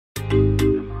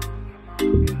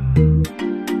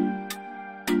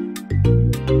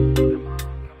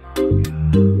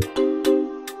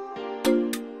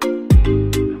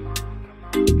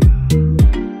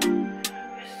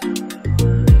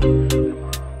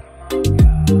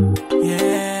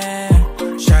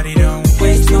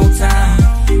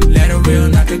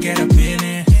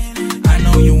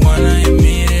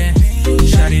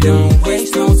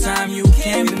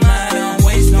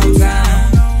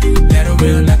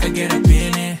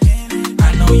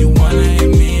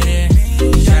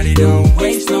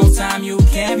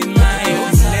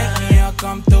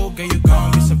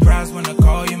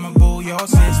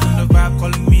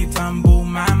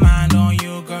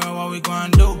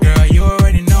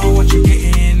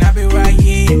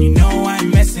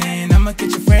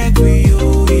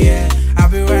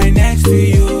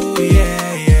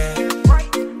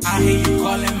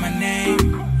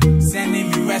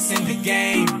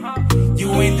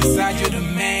decide you're the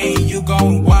main. You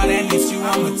going wild and it's you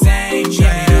I'm a tame.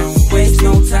 Shawty, don't waste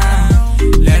no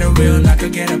time. Let a real knocker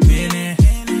get up in it.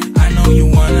 I know you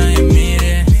wanna admit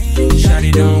it.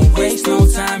 Shawty, don't waste no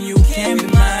time. You can't be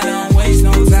mine. Don't waste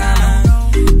no time.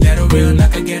 Let a real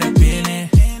knocker get up in it.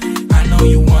 I know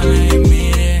you wanna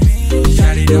admit it.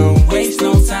 Shawty, don't waste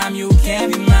no time. You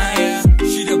can't be mine. Yeah.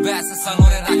 She the best, I know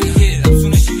that I can hit it. As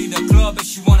soon as she leave the club and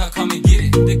she wanna come and get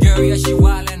it. The girl, yeah, she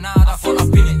wildin' out, I fall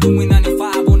up in it. Doing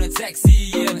 95 on a taxi,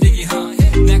 yeah, dig it, huh?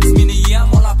 Next minute, yeah,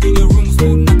 I'm all up in the room.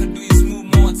 Smooth, I can do it smooth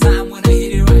more time when I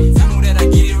hit it right. You know that I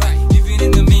get it right. Even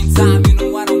in the meantime, you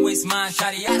know I don't waste mine.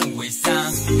 Shawty, I don't waste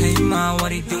time. Hey, ma,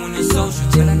 what he doing in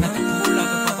social? Tell her not to pull up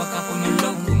and pop a cup on your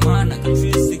local. Man, I can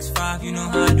 365, you know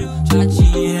how I do. Chachi,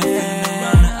 yeah,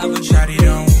 around the other. Shawty,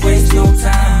 don't waste no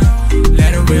time.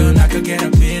 Let a real knocker get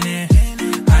up in it.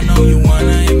 I know you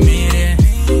wanna admit it.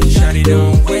 Shawty,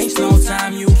 don't waste no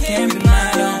time. You can't be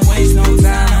mine. Don't waste no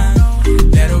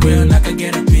time. Let a real knocker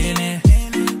get up in it.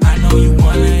 I know you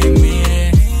wanna admit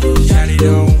it. Shawty,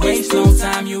 don't waste no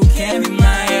time. You can't be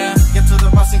mine. Yeah. Get to the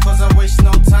bossing cause I waste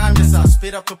no time. Yes, I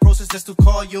speed up the process just to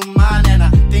call you mine. And I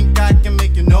think I can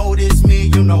make you notice me.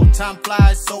 You know time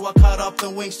flies, so I cut up the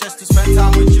wings just to spend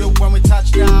time with you. When we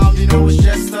touch down, you know it's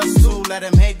just us two. Let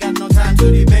them hate, got no time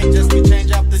to debate. Just we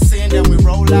change up the scene, then we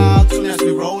roll out. Soon as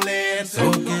we roll in.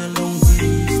 So girl, don't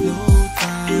waste no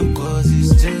time, cause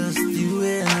it's just you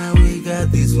and I. We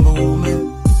got this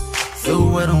moment, so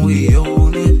why don't we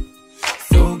own it?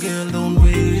 So girl, don't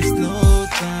waste no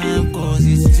time, cause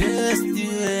it's just you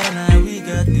and I. We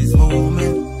got this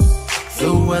moment,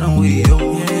 so why don't we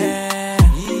own it?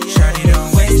 Shawty,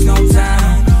 don't waste no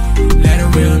time. Let a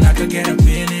real knocker get up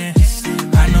in it.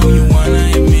 I know you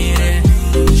wanna admit it.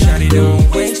 Shawty,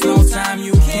 don't waste no time.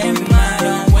 You can't be mine.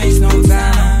 Don't waste no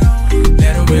time.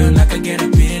 Let a real knocker get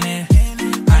up in it.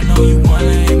 I know you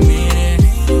wanna admit it.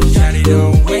 Shawty,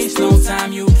 don't waste no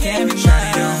time. You can't be mine.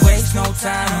 Shawty, don't waste no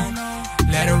time.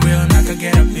 Let a real knocker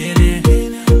get up in it.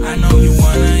 I know you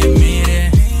wanna admit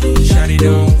it. Shawty,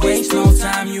 don't